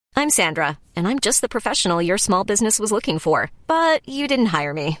I'm Sandra, and I'm just the professional your small business was looking for. But you didn't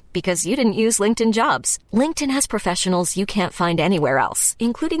hire me because you didn't use LinkedIn Jobs. LinkedIn has professionals you can't find anywhere else,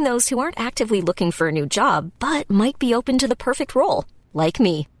 including those who aren't actively looking for a new job, but might be open to the perfect role, like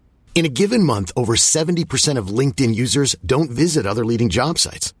me. In a given month, over 70% of LinkedIn users don't visit other leading job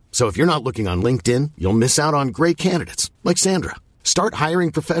sites. So if you're not looking on LinkedIn, you'll miss out on great candidates like Sandra. Start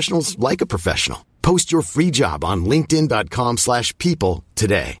hiring professionals like a professional. Post your free job on linkedin.com/people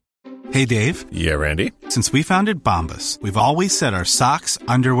today. Hey, Dave. Yeah, Randy. Since we founded Bombas, we've always said our socks,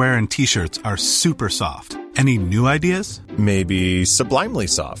 underwear, and T-shirts are super soft. Any new ideas? Maybe sublimely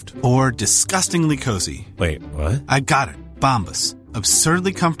soft. Or disgustingly cozy. Wait, what? I got it. Bombas.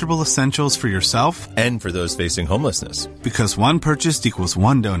 Absurdly comfortable essentials for yourself and for those facing homelessness. Because one purchased equals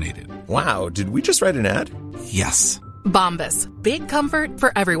one donated. Wow, did we just write an ad? Yes. Bombas. Big comfort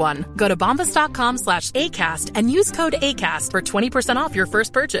for everyone. Go to bombas.com/ACAST and use code ACAST for 20% off your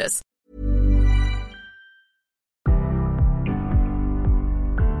first purchase.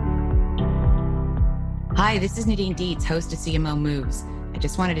 Hi, this is Nadine Dietz, host of CMO Moves. I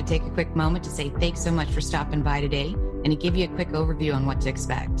just wanted to take a quick moment to say thanks so much for stopping by today and to give you a quick overview on what to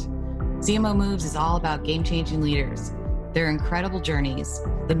expect. CMO Moves is all about game-changing leaders, their incredible journeys,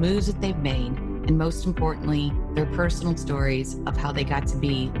 the moves that they've made, and most importantly, their personal stories of how they got to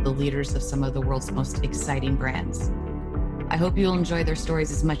be the leaders of some of the world's most exciting brands. I hope you'll enjoy their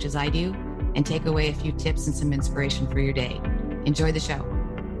stories as much as I do and take away a few tips and some inspiration for your day. Enjoy the show.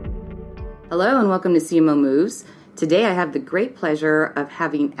 Hello and welcome to CMO Moves. Today I have the great pleasure of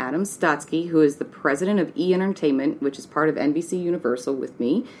having Adam Stotsky, who is the president of E! Entertainment, which is part of NBC Universal, with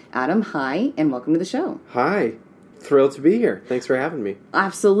me. Adam, hi, and welcome to the show. Hi. Thrilled to be here. Thanks for having me.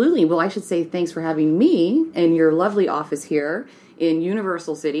 Absolutely. Well, I should say thanks for having me in your lovely office here in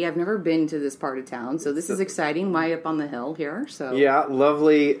Universal City. I've never been to this part of town, so this is exciting. Way up on the hill here. So yeah,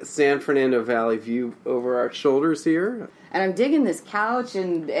 lovely San Fernando Valley view over our shoulders here. And I'm digging this couch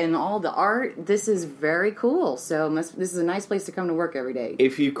and all the art. This is very cool. So this is a nice place to come to work every day.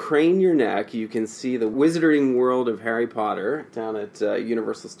 If you crane your neck, you can see the wizarding world of Harry Potter down at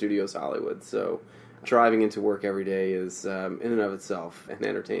Universal Studios Hollywood. So driving into work every day is, in and of itself, an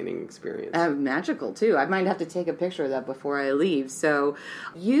entertaining experience. Magical, too. I might have to take a picture of that before I leave. So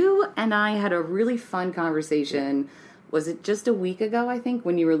you and I had a really fun conversation. Was it just a week ago, I think,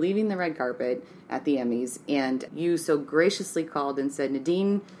 when you were leaving the red carpet at the Emmys, and you so graciously called and said,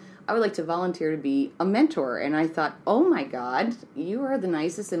 Nadine, I would like to volunteer to be a mentor. And I thought, oh my God, you are the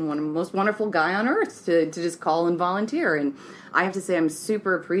nicest and most wonderful guy on earth to just call and volunteer. And I have to say I'm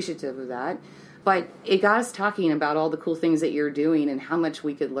super appreciative of that. But it got us talking about all the cool things that you're doing and how much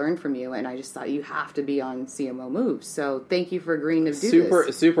we could learn from you. And I just thought you have to be on CMO Moves. So thank you for agreeing to do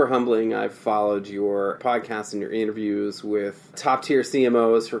this. Super humbling. I've followed your podcast and your interviews with top-tier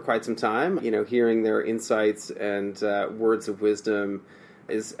CMOs for quite some time. You know, hearing their insights and words of wisdom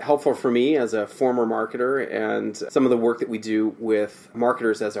is helpful for me as a former marketer, and some of the work that we do with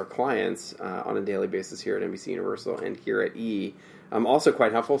marketers as our clients on a daily basis here at NBC Universal and here at E! Also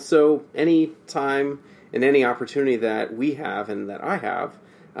quite helpful. So any time and any opportunity that we have and that I have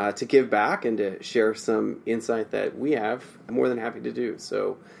to give back and to share some insight that we have, I'm more than happy to do.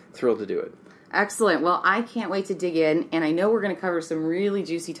 So thrilled to do it. Excellent. Well, I can't wait to dig in, and I know we're going to cover some really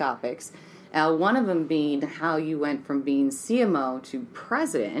juicy topics. One of them being how you went from being CMO to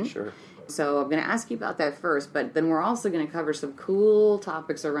president. Sure. So I'm going to ask you about that first, but then we're also going to cover some cool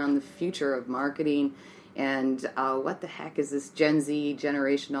topics around the future of marketing and what the heck is this Gen Z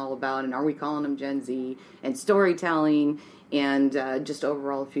generation all about, and are we calling them Gen Z, and storytelling, and just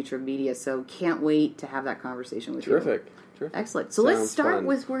overall the future of media. So can't wait to have that conversation with you. Terrific. Excellent. So let's start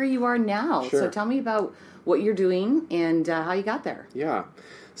with where you are now. Sure. So tell me about what you're doing and how you got there. Yeah.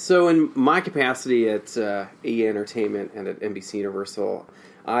 So in my capacity at E! Entertainment and at NBC Universal,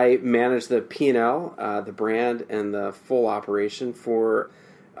 I manage the P&L, the brand, and the full operation for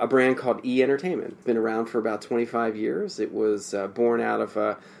a brand called E! Entertainment. It's been around for about 25 years. It was born out of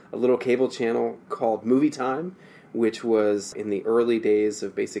a little cable channel called Movie Time, which was in the early days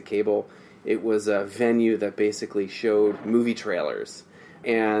of basic cable. It was a venue that basically showed movie trailers.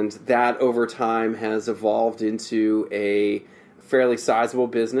 And that over time has evolved into a fairly sizable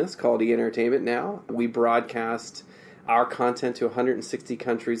business called E! Entertainment now. We broadcast our content to 160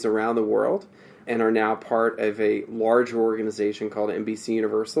 countries around the world and are now part of a larger organization called NBC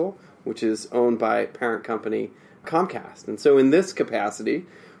Universal, which is owned by parent company Comcast. And so in this capacity,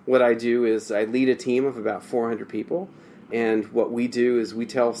 what I do is I lead a team of about 400 people, and what we do is we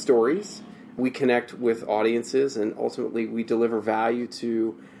tell stories, we connect with audiences, and ultimately we deliver value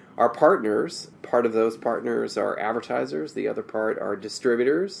to our partners. Part of those partners are advertisers. The other part are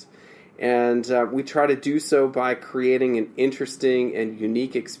distributors. And we try to do so by creating an interesting and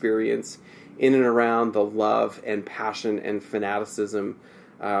unique experience in and around the love and passion and fanaticism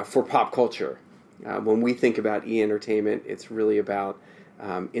for pop culture. When we think about e-entertainment, it's really about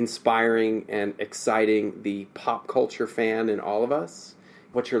inspiring and exciting the pop culture fan in all of us.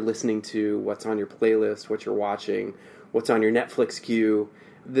 What you're listening to, what's on your playlist, what you're watching, what's on your Netflix queue.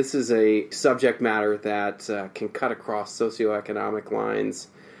 This is a subject matter that can cut across socioeconomic lines,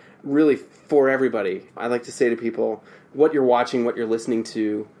 really for everybody. I like to say to people, what you're watching, what you're listening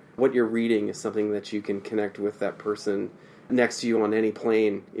to, what you're reading is something that you can connect with that person next to you on any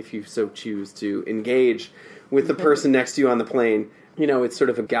plane if you so choose to engage with the person next to you on the plane. You know, it's sort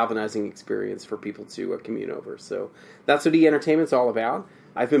of a galvanizing experience for people to commute over. So that's what e-entertainment's all about.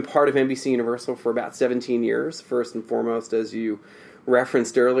 I've been part of NBC Universal for about 17 years. First and foremost, as you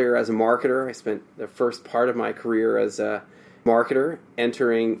referenced earlier, as a marketer. I spent the first part of my career as a marketer,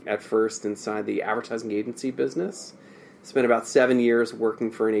 entering at first inside the advertising agency business. Spent about 7 years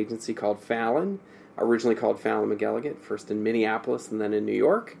working for an agency called Fallon, originally called Fallon McElligott, first in Minneapolis and then in New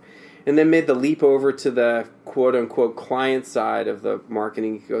York, and then made the leap over to the quote-unquote client side of the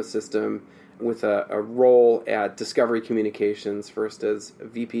marketing ecosystem with a role at Discovery Communications, first as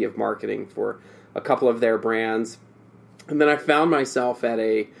VP of Marketing for a couple of their brands. And then I found myself at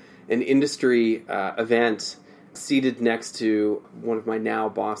an industry event seated next to one of my now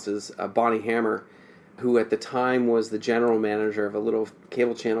bosses, Bonnie Hammer, who at the time was the general manager of a little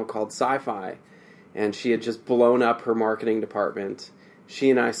cable channel called Sci-Fi. And she had just blown up her marketing department. She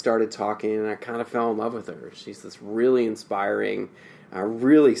and I started talking, and I kind of fell in love with her. She's this really inspiring,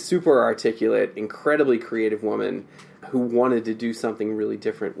 really super articulate, incredibly creative woman who wanted to do something really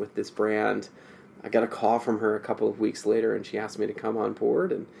different with this brand. I got a call from her a couple of weeks later, and she asked me to come on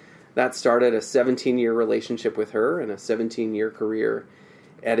board, and that started a 17-year relationship with her and a 17-year career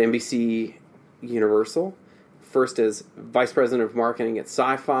at NBC Universal. First as Vice President of Marketing at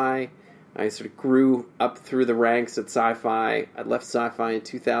Sci-Fi. I sort of grew up through the ranks at Sci-Fi. I left Sci-Fi in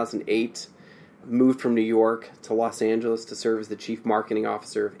 2008, moved from New York to Los Angeles to serve as the Chief Marketing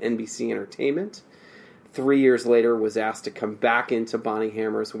Officer of NBC Entertainment. 3 years later, was asked to come back into Bonnie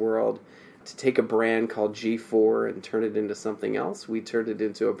Hammer's world to take a brand called G4 and turn it into something else. We turned it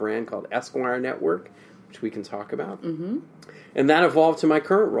into a brand called Esquire Network, which we can talk about. Mm-hmm. And that evolved to my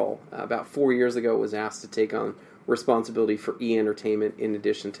current role. About 4 years ago, was asked to take on responsibility for e-entertainment in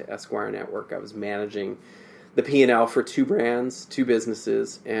addition to Esquire Network. I was managing the P&L for two brands, two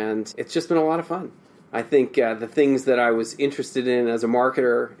businesses, and it's just been a lot of fun. I think the things that I was interested in as a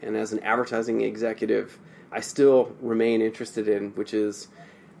marketer and as an advertising executive, I still remain interested in, which is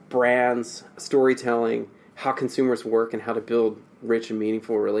brands, storytelling, how consumers work, and how to build rich and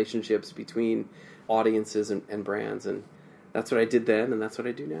meaningful relationships between audiences and brands. And that's what I did then, and that's what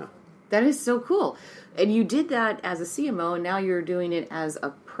I do now. That is so cool. And you did that as a CMO, and now you're doing it as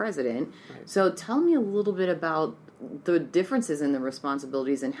a president. Right. So tell me a little bit about the differences in the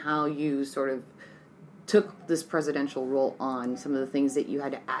responsibilities and how you sort of took this presidential role on, some of the things that you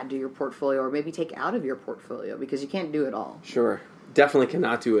had to add to your portfolio or maybe take out of your portfolio, because you can't do it all. Sure. Definitely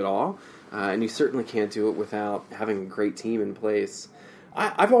cannot do it all. And you certainly can't do it without having a great team in place.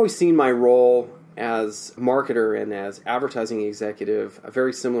 I've always seen my role as marketer and as advertising executive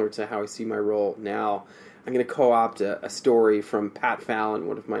very similar to how I see my role now. I'm going to co-opt a story from Pat Fallon,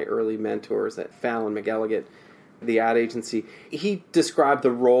 one of my early mentors at Fallon McElligott, the ad agency. He described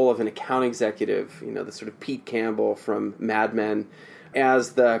the role of an account executive, you know, the sort of Pete Campbell from Mad Men,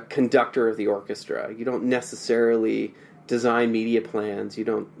 as the conductor of the orchestra. You don't necessarily design media plans. You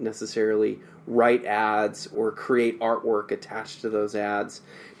don't necessarily write ads or create artwork attached to those ads.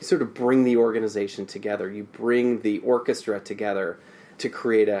 You sort of bring the organization together. You bring the orchestra together to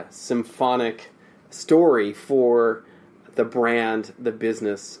create a symphonic story for the brand, the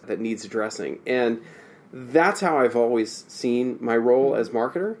business that needs addressing. And that's how I've always seen my role as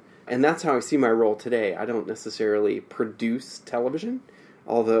marketer, and that's how I see my role today. I don't necessarily produce television,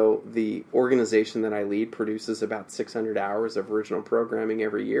 although the organization that I lead produces about 600 hours of original programming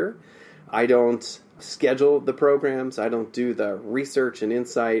every year. I don't schedule the programs. I don't do the research and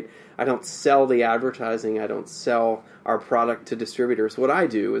insight. I don't sell the advertising. I don't sell our product to distributors. What I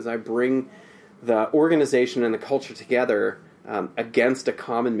do is I bring the organization and the culture together against a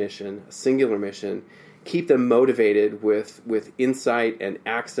common mission, a singular mission, keep them motivated with insight and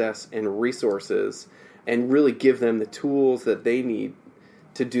access and resources, and really give them the tools that they need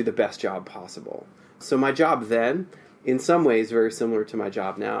to do the best job possible. So my job then, in some ways, very similar to my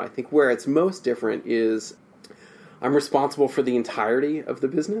job now. I think where it's most different is I'm responsible for the entirety of the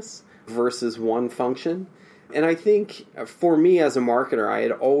business versus one function. And I think for me as a marketer, I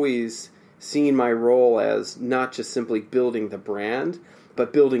had always seen my role as not just simply building the brand,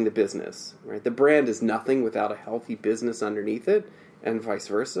 but building the business. Right? The brand is nothing without a healthy business underneath it, and vice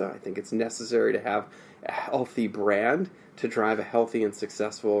versa. I think it's necessary to have a healthy brand to drive a healthy and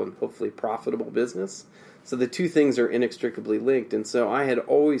successful and hopefully profitable business. So the two things are inextricably linked. And so I had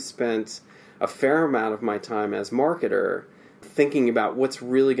always spent a fair amount of my time as marketer thinking about what's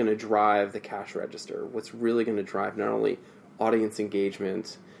really going to drive the cash register, what's really going to drive not only audience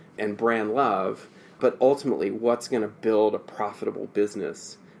engagement and brand love, but ultimately what's going to build a profitable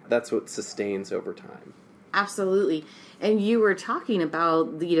business. That's what sustains over time. Absolutely. And you were talking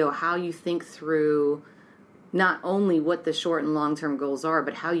about, how you think through not only what the short and long-term goals are,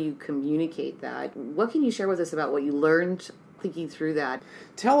 but how you communicate that. What can you share with us about what you learned thinking through that?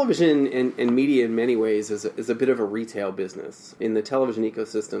 Television and media in many ways is a bit of a retail business. In the television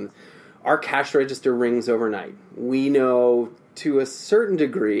ecosystem, our cash register rings overnight. We know to a certain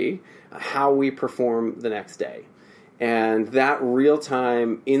degree how we perform the next day. And that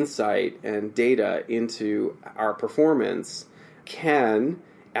real-time insight and data into our performance can,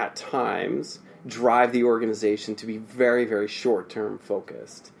 at times, drive the organization to be very, very short-term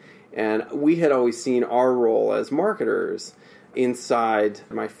focused. And we had always seen our role as marketers inside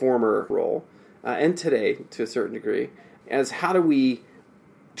my former role, and today to a certain degree, as how do we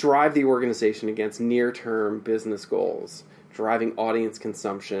drive the organization against near-term business goals, driving audience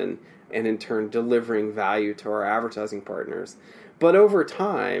consumption, and in turn delivering value to our advertising partners. But over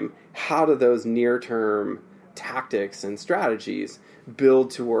time, how do those near-term tactics and strategies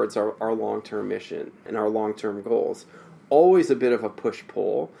build towards our long-term mission and our long-term goals? Always a bit of a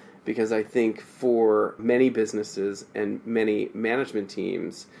push-pull, because I think for many businesses and many management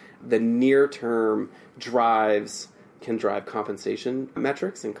teams, the near-term can drive compensation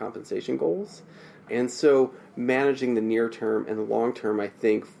metrics and compensation goals. And so managing the near-term and the long-term, I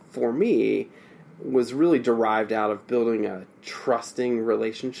think, for me, was really derived out of building a trusting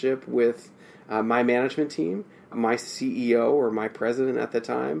relationship with my management team, my CEO or my president at the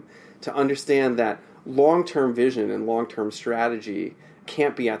time, to understand that long-term vision and long-term strategy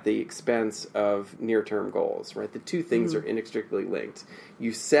can't be at the expense of near-term goals, right? The two things are inextricably linked.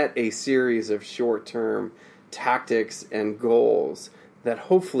 You set a series of short-term tactics and goals that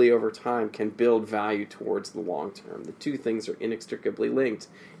hopefully over time can build value towards the long term. The two things are inextricably linked.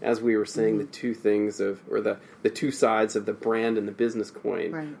 As we were saying, the two things the two sides of the brand and the business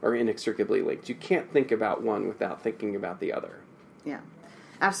coin are inextricably linked. You can't think about one without thinking about the other. Yeah,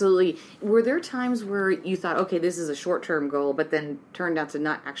 absolutely. Were there times where you thought, okay, this is a short-term goal, but then turned out to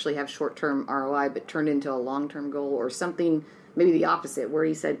not actually have short-term ROI, but turned into a long-term goal, or something, maybe the opposite, where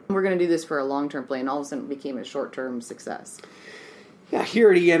you said, we're going to do this for a long-term play, and all of a sudden it became a short-term success? Yeah,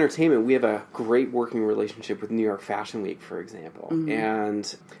 here at E! Entertainment, we have a great working relationship with New York Fashion Week, for example.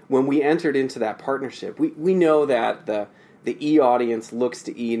 And when we entered into that partnership, we know that the E! audience looks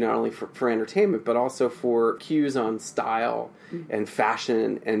to E! not only for entertainment, but also for cues on style and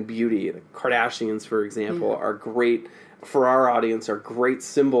fashion and beauty. The Kardashians, for example, are great, for our audience, are great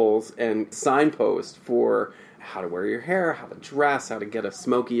symbols and signposts for how to wear your hair, how to dress, how to get a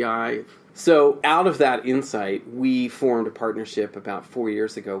smoky eye. So out of that insight, we formed a partnership about 4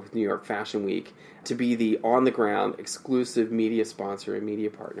 years ago with New York Fashion Week to be the on-the-ground exclusive media sponsor and media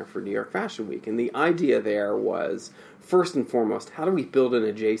partner for New York Fashion Week. And the idea there was, first and foremost, how do we build an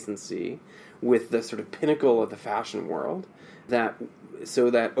adjacency with the sort of pinnacle of the fashion world, so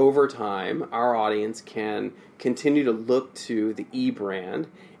that over time our audience can continue to look to the E! brand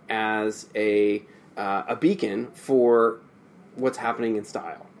as a beacon for what's happening in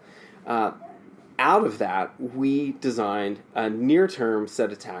style. Out of that, we designed a near-term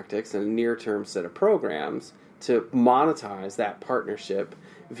set of tactics and a near-term set of programs to monetize that partnership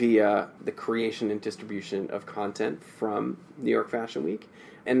via the creation and distribution of content from New York Fashion Week,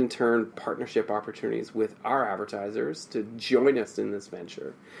 and in turn, partnership opportunities with our advertisers to join us in this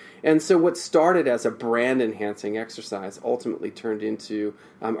venture. And so what started as a brand-enhancing exercise ultimately turned into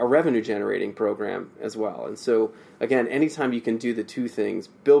a revenue-generating program as well. And so, again, anytime you can do the two things,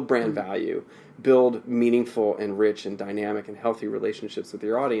 build brand value, build meaningful and rich and dynamic and healthy relationships with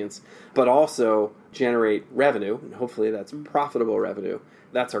your audience, but also generate revenue, and hopefully that's profitable revenue,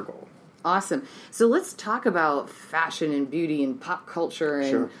 that's our goal. Awesome. So let's talk about fashion and beauty and pop culture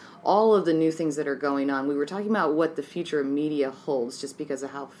and all of the new things that are going on. We were talking about what the future of media holds just because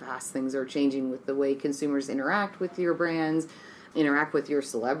of how fast things are changing with the way consumers interact with your brands. interact with your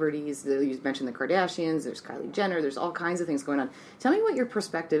celebrities. You mentioned the Kardashians, there's Kylie Jenner, there's all kinds of things going on. Tell me what your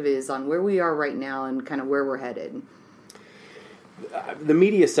perspective is on where we are right now and kind of where we're headed. The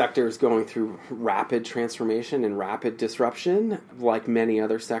media sector is going through rapid transformation and rapid disruption, like many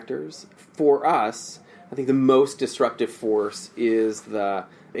other sectors. For us, I think the most disruptive force is the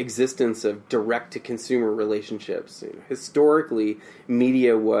existence of direct-to-consumer relationships. Historically,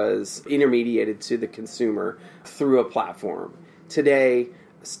 media was intermediated to the consumer through a platform. Today,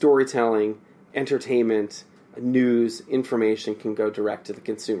 storytelling, entertainment, news, information can go direct to the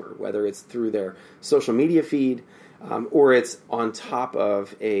consumer, whether it's through their social media feed, or it's on top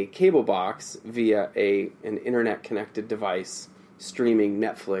of a cable box via an internet-connected device streaming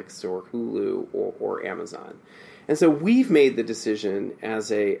Netflix or Hulu or Amazon. And so we've made the decision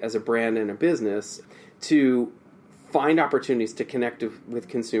as a brand and a business to find opportunities to connect with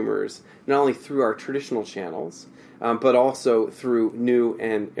consumers, not only through our traditional channels, but also through new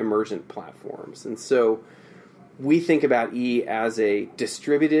and emergent platforms. And so we think about E as a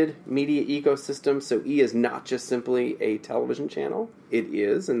distributed media ecosystem. So E is not just simply a television channel. It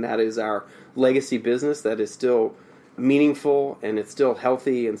is, and that is our legacy business that is still meaningful, and it's still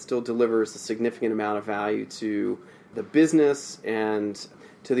healthy and still delivers a significant amount of value to the business and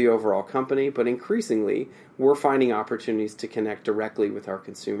to the overall company. But increasingly, we're finding opportunities to connect directly with our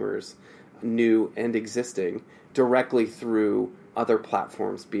consumers, new and existing, directly through other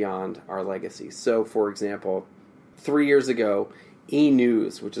platforms beyond our legacy. So, for example, 3 years ago, E!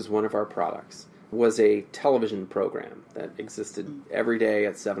 News, which is one of our products, was a television program that existed every day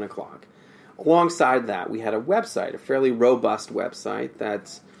at 7 o'clock. Alongside that, we had a website, a fairly robust website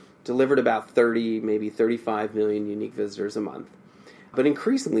that delivered about 30, maybe 35 million unique visitors a month. But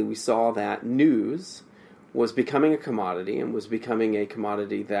increasingly, we saw that news was becoming a commodity, and was becoming a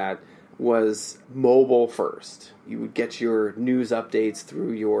commodity that was mobile first. You would get your news updates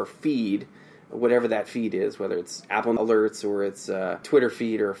through your feed, whatever that feed is, whether it's Apple Alerts or it's a Twitter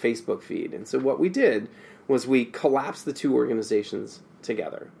feed or a Facebook feed. And so what we did was we collapsed the two organizations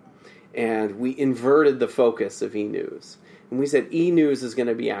together. And we inverted the focus of E!News. And we said E!News is going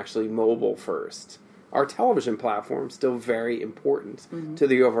to be actually mobile first. Our television platform is still very important to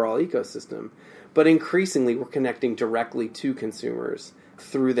the overall ecosystem. But increasingly, we're connecting directly to consumers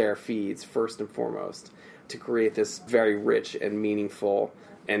through their feeds, first and foremost, to create this very rich and meaningful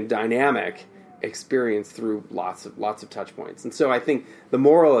and dynamic experience through lots of touch points. And so I think the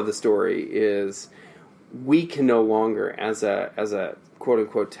moral of the story is we can no longer, as a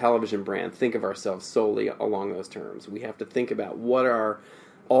quote-unquote television brand, think of ourselves solely along those terms. We have to think about what are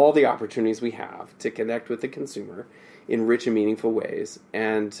all the opportunities we have to connect with the consumer in rich and meaningful ways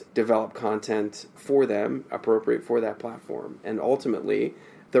and develop content for them appropriate for that platform. And ultimately,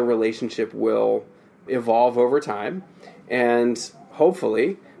 the relationship will evolve over time, and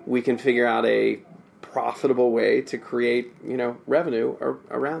hopefully we can figure out a profitable way to create, revenue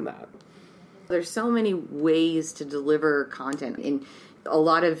around that. There's so many ways to deliver content, and a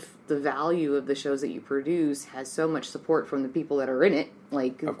lot of the value of the shows that you produce has so much support from the people that are in it,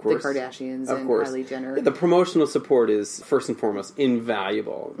 like the Kardashians and Kylie Jenner. Yeah, the promotional support is, first and foremost,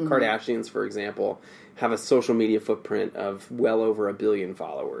 invaluable. Kardashians, for example, have a social media footprint of well over 1 billion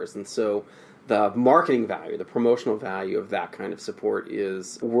followers. And so the marketing value, the promotional value of that kind of support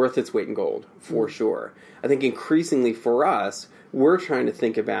is worth its weight in gold, for sure. I think increasingly for us, we're trying to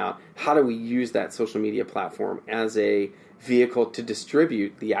think about how do we use that social media platform as a vehicle to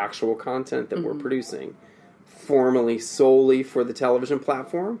distribute the actual content that we're producing, formerly solely for the television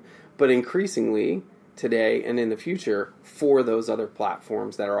platform, but increasingly today and in the future for those other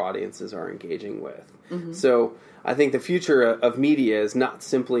platforms that our audiences are engaging with. So I think the future of media is not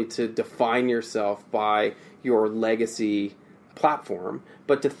simply to define yourself by your legacy platform,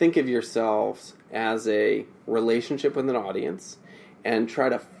 but to think of yourselves as a relationship with an audience and try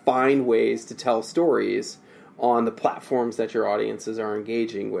to find ways to tell stories on the platforms that your audiences are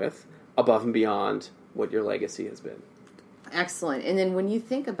engaging with above and beyond what your legacy has been. Excellent. And then when you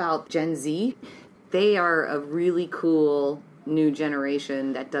think about Gen Z, they are a really cool new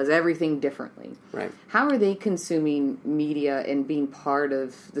generation that does everything differently. Right. How are they consuming media and being part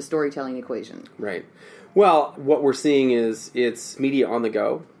of the storytelling equation? Right. Well, what we're seeing is it's media on the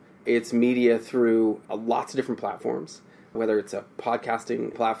go. It's media through lots of different platforms, whether it's a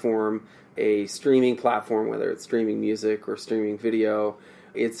podcasting platform, a streaming platform, whether it's streaming music or streaming video.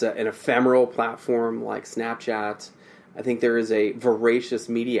 It's an ephemeral platform like Snapchat. I think there is a voracious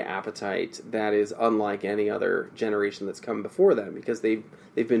media appetite that is unlike any other generation that's come before them, because they've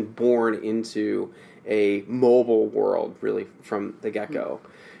been born into a mobile world really from the get-go.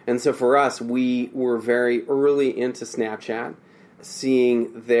 And so for us, we were very early into Snapchat.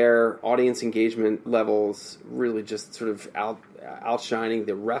 seeing their audience engagement levels really just sort of outshining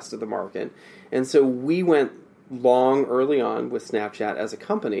the rest of the market. And so we went long early on with Snapchat as a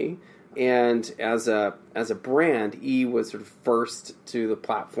company, and as a brand, E was sort of first to the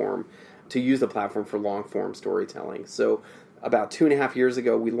platform, to use the platform for long-form storytelling. So about 2.5 years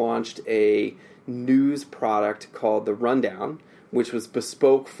ago, we launched a news product called The Rundown, which was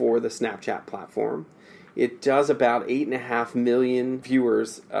bespoke for the Snapchat platform. It does about 8.5 million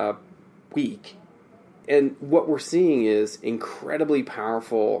viewers a week. And what we're seeing is incredibly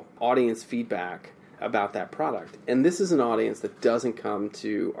powerful audience feedback about that product. And this is an audience that doesn't come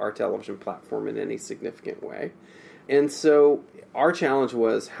to our television platform in any significant way. And so our challenge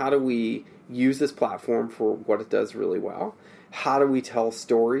was, how do we use this platform for what it does really well? How do we tell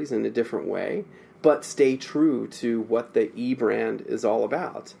stories in a different way, but stay true to what the E brand is all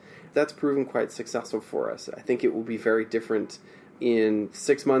about? That's proven quite successful for us. I think it will be very different in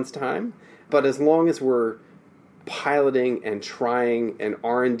 6 months' time, but as long as we're piloting and trying and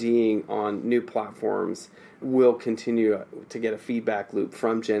R&Ding on new platforms, we'll continue to get a feedback loop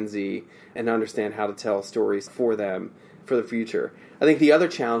from Gen Z and understand how to tell stories for them for the future. I think the other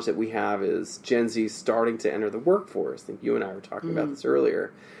challenge that we have is Gen Z starting to enter the workforce. I think you and I were talking about this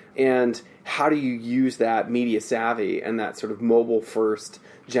earlier. And how do you use that media savvy and that sort of mobile-first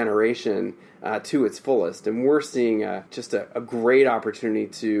generation to its fullest? And we're seeing just a great opportunity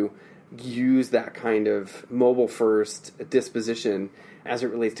to use that kind of mobile-first disposition as it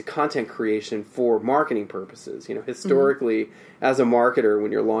relates to content creation for marketing purposes. You know, historically, as a marketer,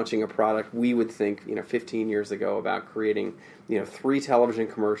 when you're launching a product, we would think, 15 years ago about creating, 3 television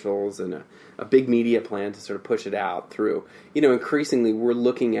commercials and a big media plan to sort of push it out through. Increasingly, we're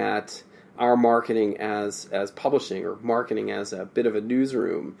looking at our marketing as publishing, or marketing as a bit of a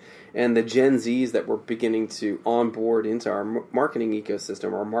newsroom. And the Gen Zs that we're beginning to onboard into our marketing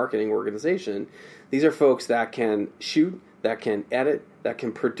ecosystem, our marketing organization, these are folks that can shoot, that can edit, that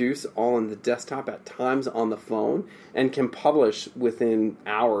can produce all on the desktop, at times on the phone, and can publish within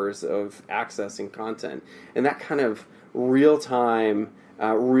hours of accessing content. And that kind of real-time,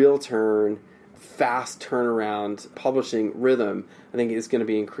 real-turn, fast turnaround publishing rhythm, I think, is going to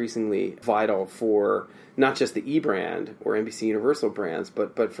be increasingly vital for not just the E brand or NBC Universal brands,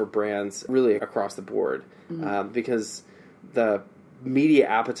 but for brands really across the board. Because the media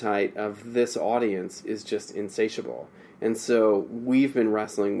appetite of this audience is just insatiable. And so we've been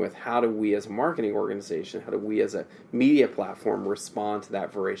wrestling with, how do we as a marketing organization, how do we as a media platform respond to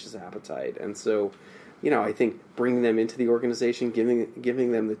that voracious appetite? And so, I think bringing them into the organization,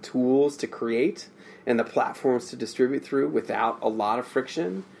 giving them the tools to create and the platforms to distribute through without a lot of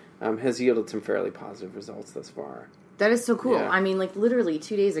friction has yielded some fairly positive results thus far. That is so cool. Yeah. I mean, literally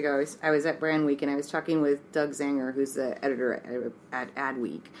 2 days ago, I was at Brand Week, and I was talking with Doug Zanger, who's the editor at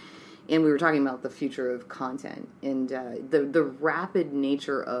Adweek. And we were talking about the future of content, and the rapid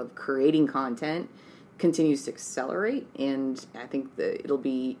nature of creating content continues to accelerate, and I think that it'll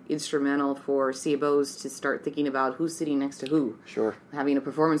be instrumental for CMOs to start thinking about who's sitting next to who. Sure. Having a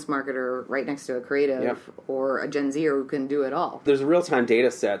performance marketer right next to a creative, or a Gen Zer who can do it all. There's real-time data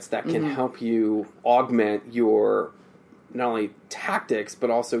sets that can help you augment your not only tactics,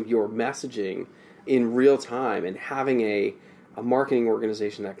 but also your messaging in real time, and having a marketing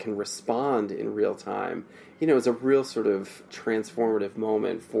organization that can respond in real time, is a real sort of transformative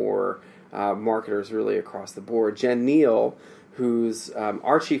moment for marketers really across the board. Jen Neal, who's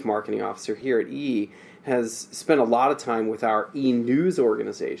our chief marketing officer here at E, has spent a lot of time with our E-News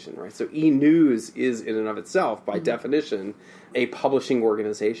organization, right? So E-News is in and of itself, by definition, a publishing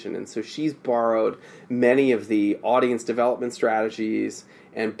organization. And so she's borrowed many of the audience development strategies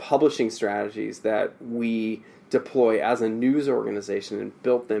and publishing strategies that we deploy as a news organization and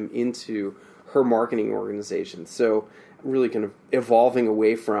built them into her marketing organization. So really kind of evolving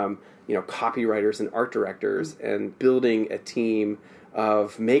away from, copywriters and art directors and building a team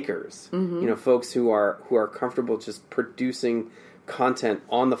of makers, folks who are comfortable just producing content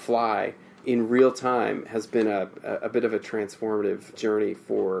on the fly in real time, has been a bit of a transformative journey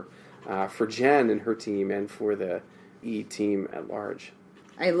for Jen and her team, and for the E team at large.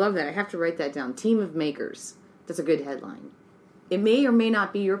 I love that. I have to write that down. Team of makers. That's a good headline. It may or may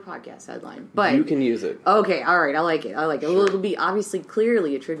not be your podcast headline, but you can use it. Okay, all right. I like it. Sure. It'll be obviously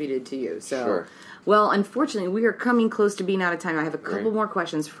clearly attributed to you. So, sure. Well, unfortunately, we are coming close to being out of time. I have a couple more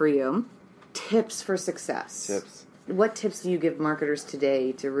questions for you. Tips for success. Tips. What tips do you give marketers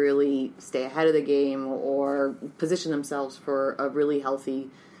today to really stay ahead of the game or position themselves for a really healthy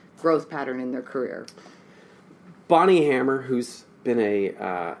growth pattern in their career? Bonnie Hammer, who's been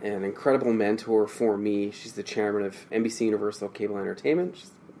an incredible mentor for me. She's the chairman of NBC Universal Cable Entertainment.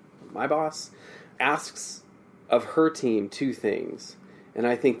 She's my boss. Asks of her team two things. And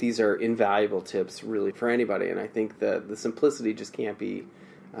I think these are invaluable tips, really, for anybody. And I think the simplicity just can't be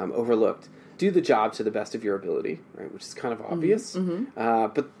overlooked. Do the job to the best of your ability, right? Which is kind of obvious.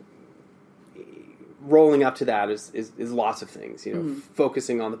 But rolling up to that is lots of things.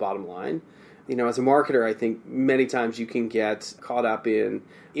 Focusing on the bottom line. As a marketer, I think many times you can get caught up in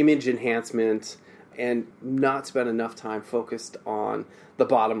image enhancement and not spend enough time focused on the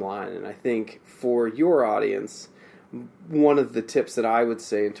bottom line. And I think for your audience, one of the tips that I would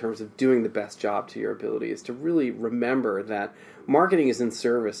say in terms of doing the best job to your ability is to really remember that marketing is in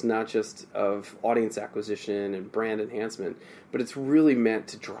service not just of audience acquisition and brand enhancement, but it's really meant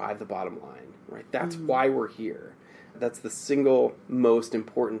to drive the bottom line, right? That's why we're here. That's the single most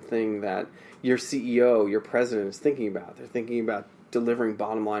important thing that your CEO, your president is thinking about. They're thinking about delivering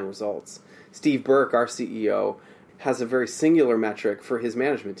bottom line results. Steve Burke, our CEO, has a very singular metric for his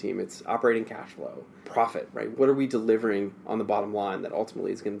management team. It's operating cash flow, profit, right? What are we delivering on the bottom line that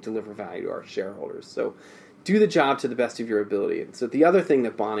ultimately is going to deliver value to our shareholders? So do the job to the best of your ability. And so the other thing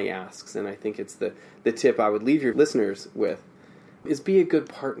that Bonnie asks, and I think it's the tip I would leave your listeners with, is be a good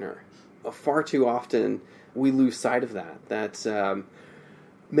partner. Far too often we lose sight of that.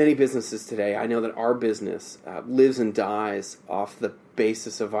 Many businesses today, I know that our business lives and dies off the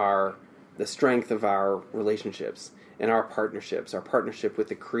basis of the strength of our relationships and our partnership with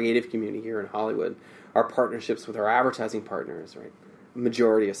the creative community here in Hollywood, our partnerships with our advertising partners, right?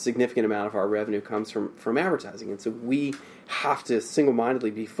 A significant amount of our revenue comes from advertising. And so we have to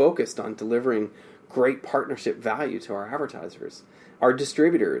single-mindedly be focused on delivering great partnership value to our advertisers. Our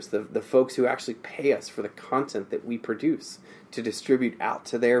distributors, the folks who actually pay us for the content that we produce to distribute out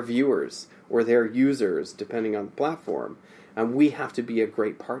to their viewers or their users, depending on the platform, we have to be a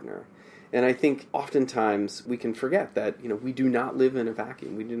great partner. And I think oftentimes we can forget that we do not live in a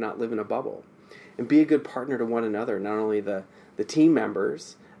vacuum. We do not live in a bubble. And be a good partner to one another, not only the team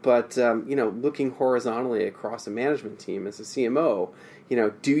members, but looking horizontally across a management team as a CMO,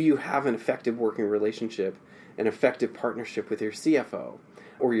 do you have an effective working relationship, an effective partnership with your CFO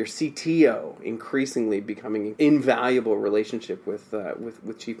or your CTO, increasingly becoming an invaluable relationship with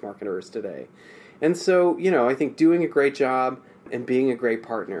chief marketers today. And so, I think doing a great job and being a great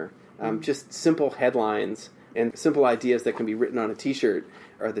partner, just simple headlines and simple ideas that can be written on a T-shirt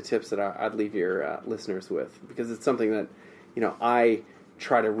are the tips that I'd leave your listeners with, because it's something that, I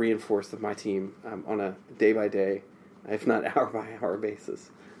try to reinforce with my team on a day-by-day, if not hour-by-hour basis.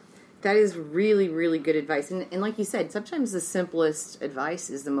 That is really, really good advice. And like you said, sometimes the simplest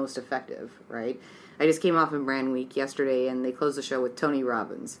advice is the most effective, right? I just came off of Brand Week yesterday, and they closed the show with Tony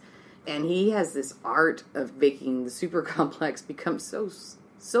Robbins. And he has this art of making the super complex become so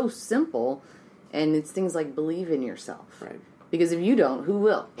simple. And it's things like believe in yourself. Right. Because if you don't, who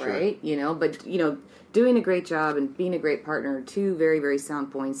will, Sure. right? But doing a great job and being a great partner are two very, very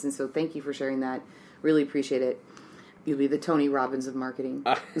sound points. And so thank you for sharing that. Really appreciate it. You'll be the Tony Robbins of marketing.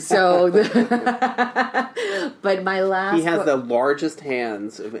 But my last... He has the largest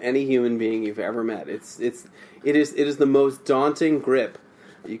hands of any human being you've ever met. It is the most daunting grip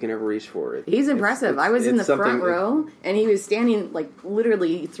you can ever reach for. He's impressive. I was in the front row, and he was standing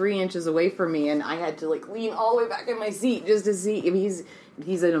literally 3 inches away from me, and I had to lean all the way back in my seat just to see if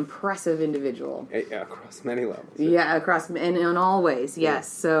he's an impressive individual. Yeah, across many levels. Yeah, and in all ways,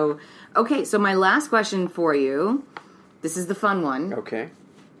 yes. Yeah. So my last question for you, this is the fun one. Okay.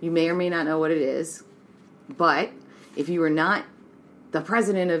 You may or may not know what it is, but if you were not the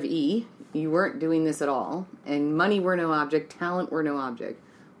president of E, you weren't doing this at all, and money were no object, talent were no object,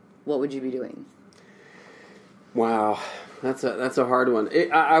 what would you be doing? Wow, that's a hard one.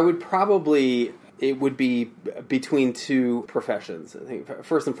 I would probably... It would be between two professions. I think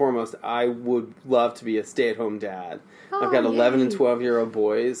first and foremost, I would love to be a stay-at-home dad. I've got 11 and 12-year-old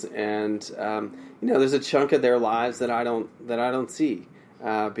boys, and there's a chunk of their lives that I don't see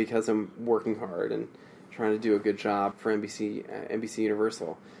because I'm working hard and trying to do a good job for NBC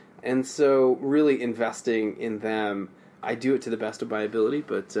Universal. And so, really investing in them, I do it to the best of my ability,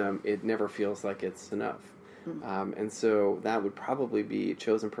 but it never feels like it's enough. And so that would probably be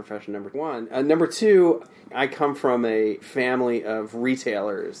chosen profession number one. Number two, I come from a family of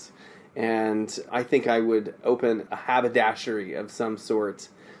retailers, and I think I would open a haberdashery of some sort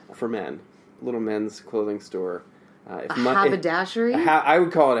for men, a little men's clothing store. Haberdashery? I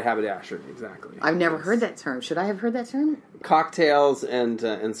would call it a haberdashery, exactly. I've never heard that term. Should I have heard that term? Cocktails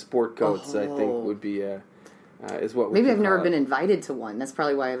and sport coats, I think, would be a is what we Maybe can I've never call been it. invited to one. That's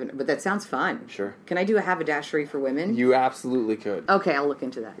probably why I haven't. But that sounds fun. Sure. Can I do a haberdashery for women? You absolutely could. Okay, I'll look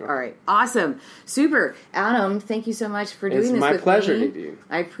into that. All right. Awesome. Super. Adam, thank you so much for doing It's this my with pleasure, me. Nadine.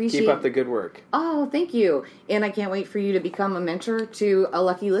 I appreciate Keep up the good work. Oh, thank you. And I can't wait for you to become a mentor to a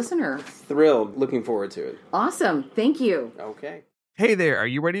lucky listener. Thrilled. Looking forward to it. Awesome. Thank you. Okay. Hey there, are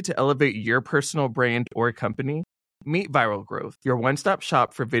you ready to elevate your personal brand or company? Meet Viral Growth, your one-stop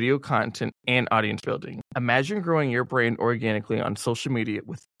shop for video content and audience building. Imagine growing your brand organically on social media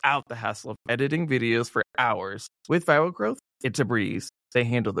without the hassle of editing videos for hours. With Viral Growth, it's a breeze. They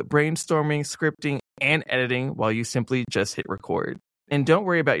handle the brainstorming, scripting, and editing while you simply just hit record. And don't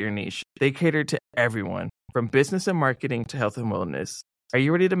worry about your niche. They cater to everyone, from business and marketing to health and wellness. Are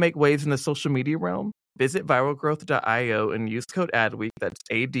you ready to make waves in the social media realm? Visit viralgrowth.io and use code ADWEEK, that's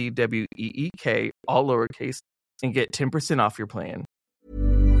ADWEEK, all lowercase, and get 10% off your plan.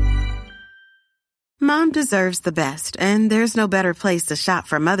 Mom deserves the best, and there's no better place to shop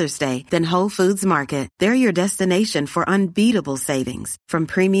for Mother's Day than Whole Foods Market. They're your destination for unbeatable savings, from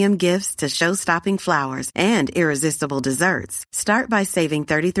premium gifts to show-stopping flowers and irresistible desserts. Start by saving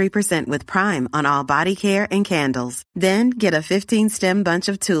 33% with Prime on all body care and candles. Then get a 15-stem bunch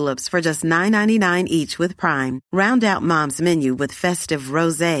of tulips for just $9.99 each with Prime. Round out Mom's menu with festive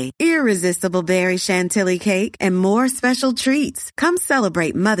rosé, irresistible berry chantilly cake, and more special treats. Come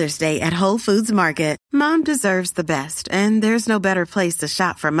celebrate Mother's Day at Whole Foods Market. Mom deserves the best, and there's no better place to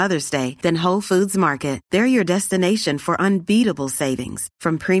shop for Mother's Day than Whole Foods Market. They're your destination for unbeatable savings,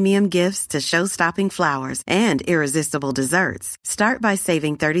 from premium gifts to show-stopping flowers and irresistible desserts. Start by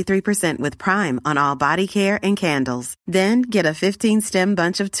saving 33% with Prime on all body care and candles. Then get a 15-stem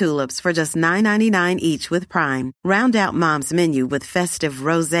bunch of tulips for just $9.99 each with Prime. Round out Mom's menu with festive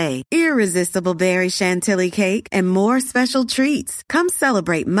rosé, irresistible berry chantilly cake, and more special treats. Come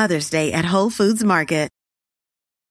celebrate Mother's Day at Whole Foods Market.